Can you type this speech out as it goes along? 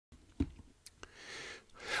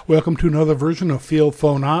Welcome to another version of Field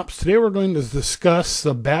Phone Ops. Today we're going to discuss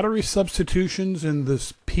the battery substitutions in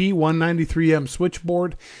this P193M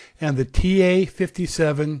switchboard and the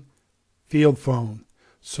TA57 field phone.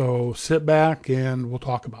 So sit back and we'll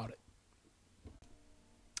talk about it.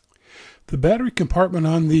 The battery compartment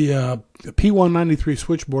on the P193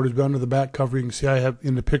 switchboard is under the back cover. You can see I have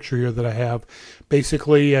in the picture here that I have.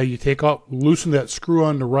 Basically, you take out, loosen that screw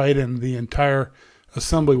on the right, and the entire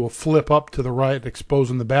assembly will flip up to the right,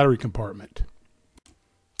 exposing the battery compartment.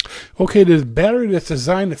 Okay, the battery that's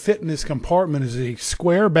designed to fit in this compartment is a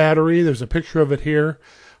square battery. There's a picture of it here.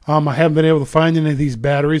 I haven't been able to find any of these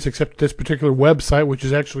batteries except this particular website, which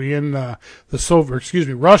is actually in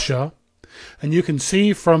Russia. And you can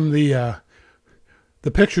see from the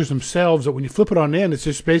pictures themselves that when you flip it on end, it's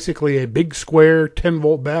just basically a big square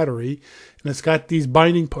 10-volt battery, and it's got these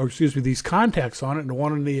these contacts on it. And the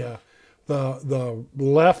one on the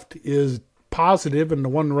left is positive, and the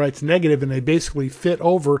one on the right's negative, and they basically fit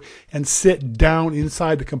over and sit down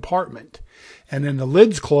inside the compartment. And then the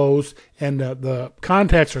lid's closed, and the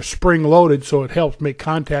contacts are spring-loaded, so it helps make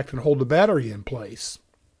contact and hold the battery in place.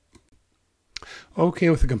 Okay,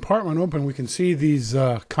 with the compartment open, we can see these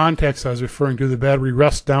contacts I was referring to. The battery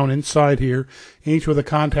rests down inside here. Each of the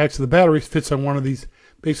contacts of the battery fits on one of these,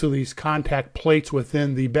 basically these contact plates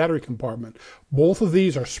within the battery compartment. Both of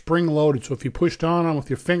these are spring-loaded, so if you push down on them with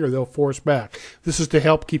your finger, they'll force back. This is to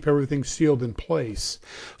help keep everything sealed in place.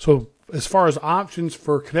 So as far as options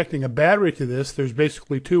for connecting a battery to this, there's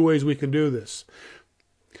basically two ways we can do this.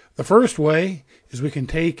 The first way is we can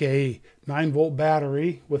take a 9-volt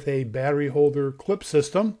battery with a battery holder clip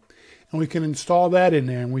system, and we can install that in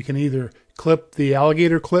there, and we can either clip the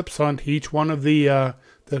alligator clips onto each one of the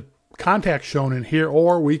contacts shown in here,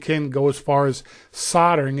 or we can go as far as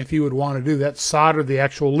soldering, if you would want to do that, solder the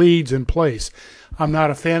actual leads in place. I'm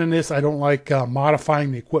not a fan of this. I don't like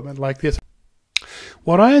modifying the equipment like this.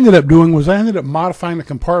 What I ended up doing was I ended up modifying the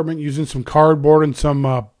compartment using some cardboard and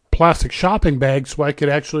some plastic shopping bags, so I could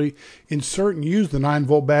actually insert and use the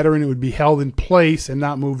 9-volt battery, and it would be held in place and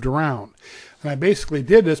not moved around. And I basically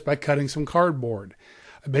did this by cutting some cardboard.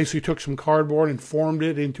 I basically took some cardboard and formed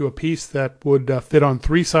it into a piece that would fit on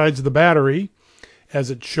 3 sides of the battery,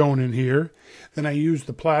 as it's shown in here. Then I used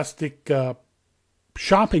the plastic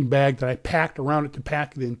shopping bag that I packed around it to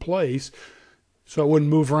pack it in place so it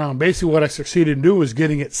wouldn't move around. Basically what I succeeded in doing was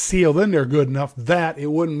getting it sealed in there good enough that it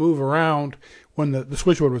wouldn't move around when the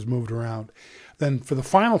switchboard was moved around. Then for the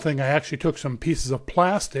final thing, I actually took some pieces of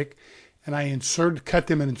plastic and I cut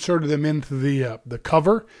them and inserted them into the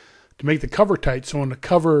cover to make the cover tight. So when the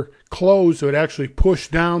cover closed, it would actually push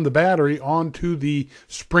down the battery onto the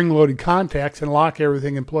spring-loaded contacts and lock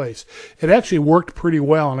everything in place. It actually worked pretty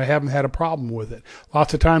well, and I haven't had a problem with it.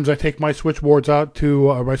 Lots of times I take my switchboard out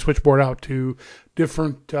to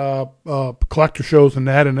different collector shows and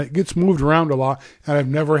that, and it gets moved around a lot, and I've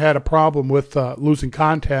never had a problem with losing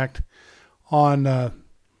contact on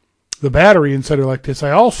the battery inside of like this. I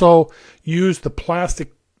also used the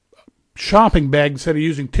plastic shopping bag instead of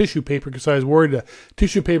using tissue paper because I was worried the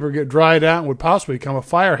tissue paper would get dried out and would possibly become a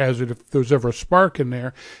fire hazard if there was ever a spark in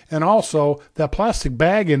there. And also, that plastic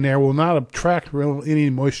bag in there will not attract any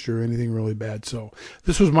moisture or anything really bad. So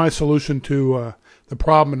this was my solution to the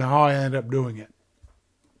problem and how I ended up doing it.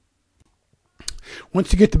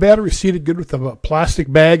 Once you get the battery seated good with the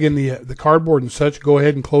plastic bag and the cardboard and such, go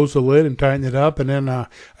ahead and close the lid and tighten it up. And then I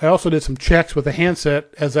also did some checks with the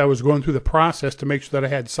handset as I was going through the process to make sure that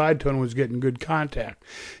I had side tone and was getting good contact.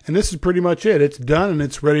 And this is pretty much it. It's done and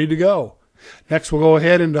it's ready to go. Next, we'll go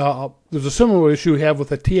ahead and there's a similar issue we have with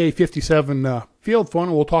the TA57 field phone,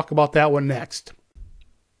 and we'll talk about that one next.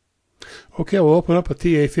 Okay, we'll open up a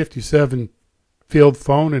TA57 field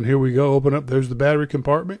phone, and here we go. Open up. There's the battery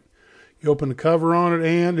compartment. You open the cover on it,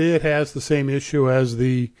 and it has the same issue as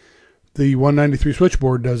the 193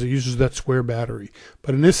 switchboard does. It uses that square battery.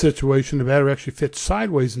 But in this situation, the battery actually fits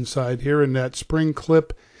sideways inside here, and that spring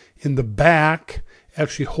clip in the back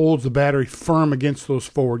actually holds the battery firm against those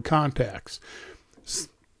forward contacts.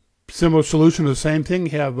 Similar solution to the same thing.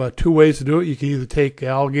 You have 2 ways to do it. You can either take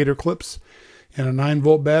alligator clips and a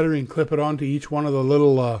 9-volt battery and clip it onto each one of the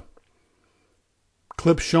little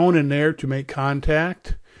clips shown in there to make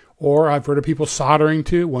contact. Or I've heard of people soldering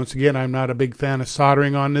too. Once again, I'm not a big fan of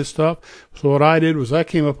soldering on this stuff. So what I did was I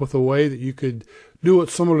came up with a way that you could do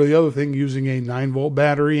it similar to the other thing using a 9-volt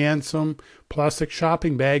battery and some plastic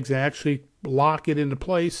shopping bags and actually lock it into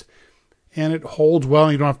place. And it holds well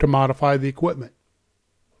and you don't have to modify the equipment.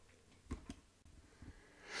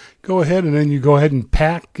 Go ahead and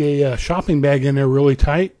pack a shopping bag in there really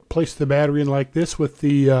tight. Place the battery in like this with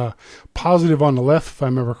the positive on the left, if I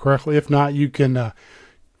remember correctly. If not, you can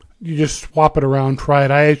you just swap it around, try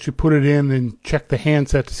it. I actually put it in and check the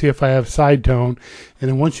handset to see if I have side tone. And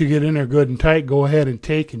then once you get in there good and tight, go ahead and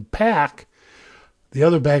take and pack the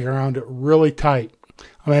other bag around it really tight.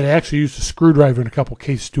 I might actually use a screwdriver in a couple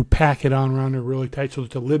cases to pack it on around it really tight so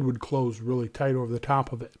that the lid would close really tight over the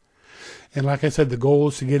top of it. And like I said, the goal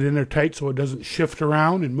is to get in there tight so it doesn't shift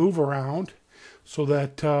around and move around so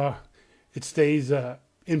that it stays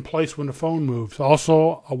in place when the phone moves.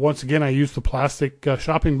 Also, once again, I used the plastic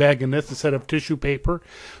shopping bag in this instead of tissue paper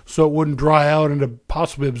so it wouldn't dry out and to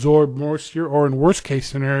possibly absorb moisture, or in worst case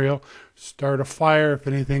scenario, start a fire if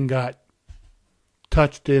anything got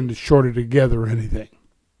touched and shorted together or anything.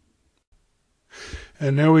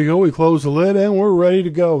 And there we go. We close the lid and we're ready to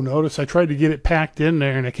go. Notice I tried to get it packed in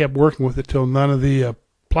there and I kept working with it till none of the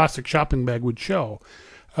plastic shopping bag would show.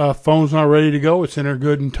 Phone's now ready to go. It's in there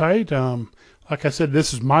good and tight. Like I said,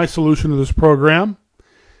 this is my solution to this program.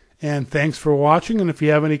 And thanks for watching. And if you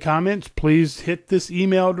have any comments, please hit this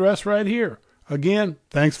email address right here. Again,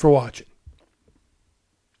 thanks for watching.